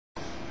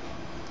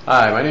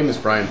Hi, my name is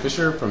Brian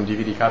Fisher from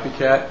DVD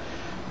Copycat.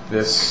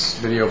 This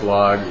video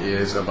blog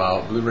is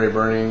about Blu-ray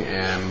burning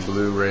and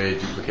Blu-ray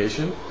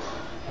duplication.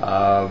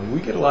 We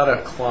get a lot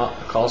of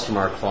calls from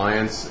our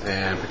clients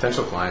and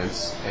potential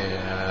clients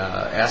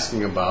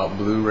asking about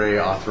Blu-ray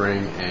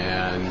authoring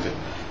and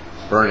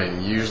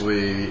burning.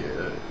 Usually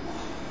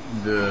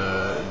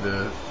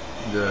the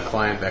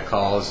client that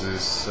calls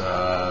is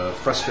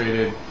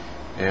frustrated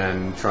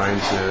and trying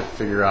to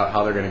figure out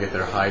how they're going to get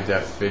their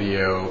high-def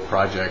video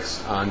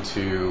projects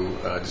onto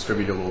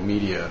distributable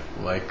media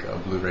like a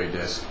Blu-ray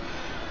disc.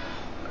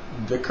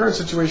 The current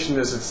situation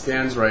as it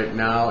stands right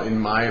now, in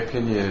my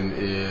opinion,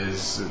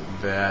 is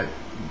that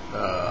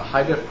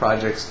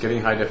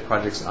getting high-def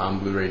projects on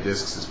Blu-ray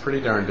discs is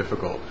pretty darn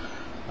difficult.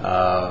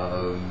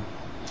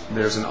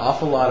 There's an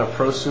awful lot of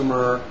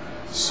prosumer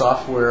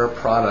software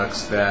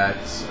products that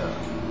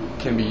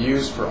can be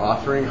used for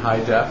authoring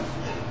high-def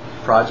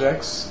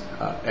projects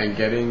and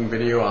getting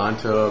video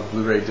onto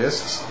Blu-ray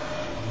discs.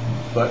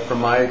 But from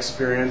my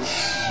experience,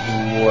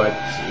 what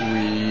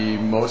we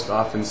most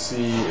often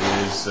see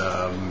is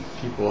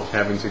people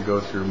having to go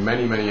through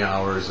many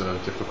hours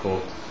of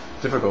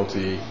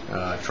difficulty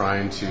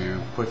trying to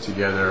put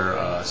together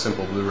a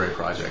simple Blu-ray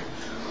project.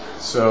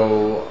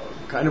 So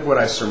kind of what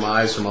I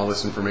surmise from all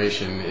this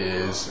information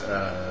is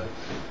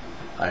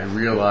I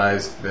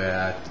realized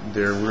that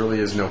there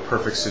really is no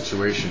perfect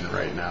situation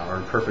right now,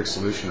 or perfect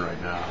solution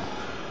right now.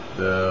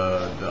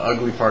 The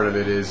ugly part of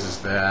it is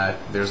that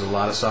there's a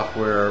lot of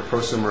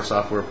prosumer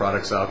software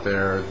products out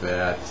there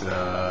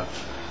that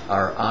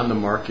are on the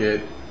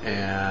market,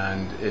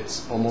 and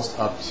it's almost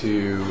up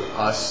to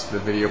us, the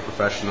video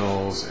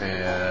professionals,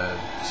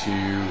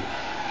 to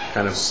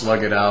kind of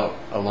slug it out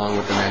along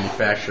with the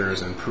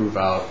manufacturers and prove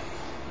out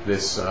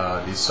these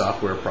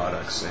software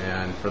products.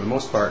 And for the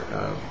most part,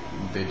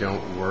 they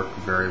don't work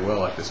very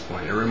well at this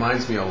point. It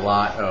reminds me a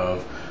lot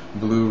of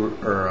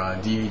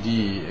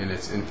DVD in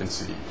its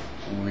infancy.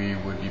 We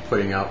would be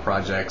putting out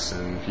projects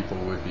and people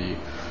would be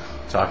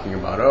talking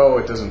about, oh,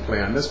 it doesn't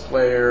play on this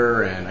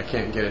player and I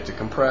can't get it to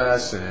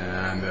compress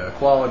and the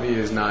quality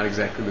is not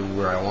exactly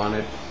where I want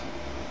it.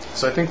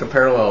 So I think the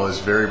parallel is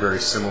very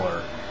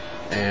similar,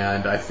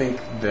 and I think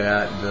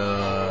that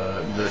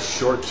the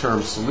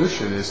short-term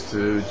solution is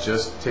to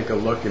just take a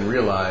look and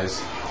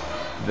realize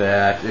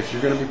that if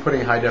you're going to be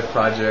putting high-def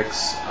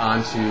projects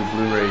onto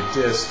Blu-ray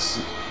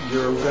discs,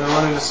 you're going to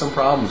run into some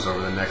problems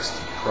over the next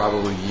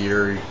probably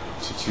year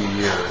to 2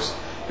 years.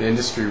 The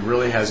industry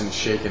really hasn't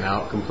shaken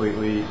out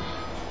completely.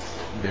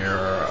 There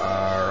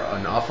are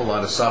an awful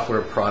lot of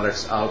software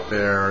products out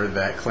there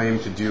that claim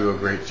to do a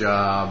great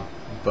job,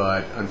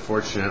 but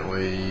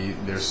unfortunately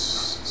there's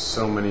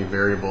so many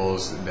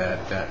variables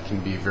that can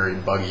be very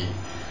buggy.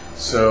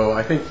 So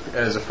I think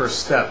as a first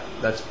step,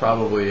 that's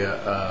probably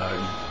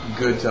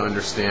good to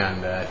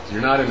understand that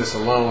you're not in this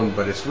alone,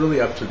 but it's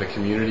really up to the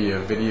community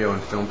of video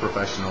and film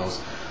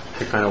professionals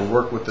to kind of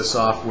work with the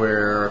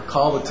software,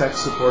 call the tech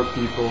support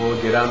people,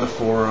 get on the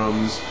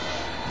forums,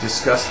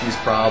 discuss these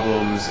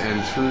problems,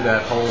 and through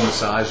that whole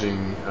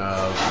massaging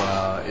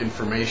of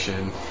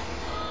information,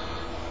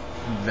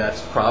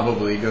 that's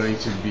probably going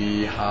to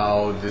be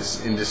how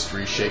this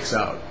industry shakes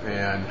out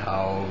and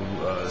how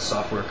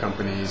software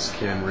companies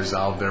can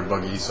resolve their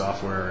buggy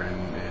software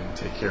and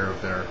take care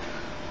of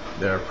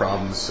their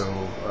problems, so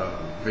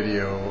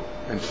video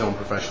and film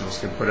professionals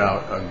can put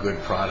out a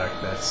good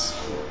product that's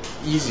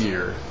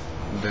easier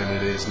than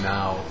it is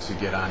now to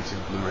get onto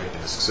Blu-ray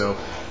discs. So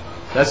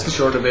that's the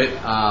short of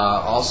it.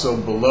 Also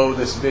below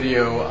this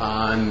video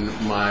on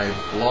my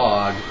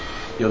blog,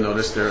 you'll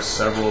notice there are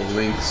several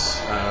links.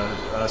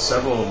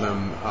 Several of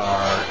them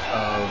are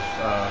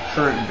of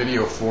current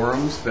video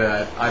forums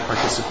that I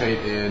participate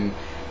in,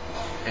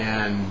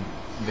 and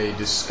they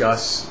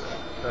discuss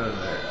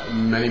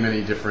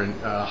many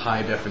different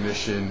high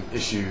definition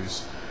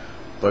issues.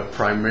 But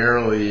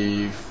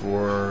primarily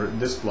for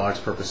this blog's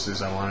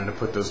purposes, I wanted to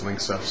put those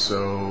links up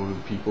so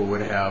people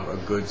would have a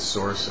good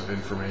source of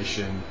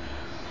information,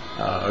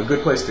 a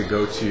good place to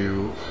go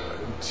to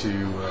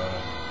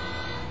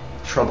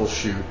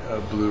troubleshoot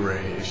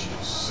Blu-ray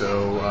issues.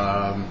 So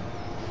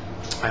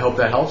I hope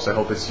that helps. I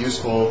hope it's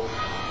useful,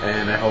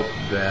 and I hope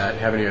that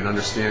having an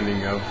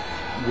understanding of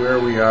where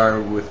we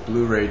are with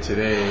Blu-ray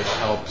today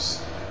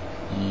helps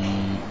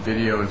the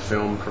video and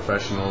film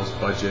professionals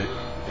budget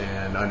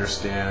and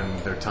understand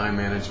their time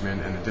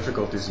management and the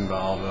difficulties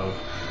involved of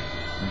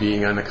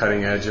being on the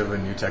cutting edge of a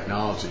new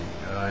technology.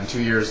 In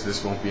 2 years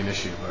this won't be an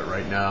issue, but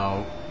right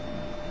now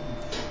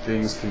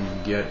things can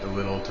get a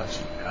little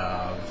touchy.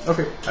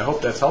 Okay, I hope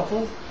that's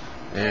helpful,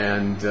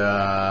 and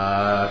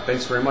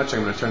thanks very much.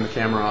 I'm going to turn the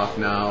camera off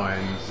now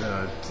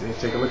and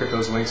take a look at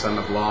those links on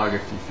the blog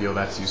if you feel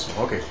that's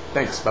useful. Okay,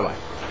 thanks.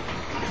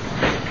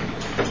 Bye-bye.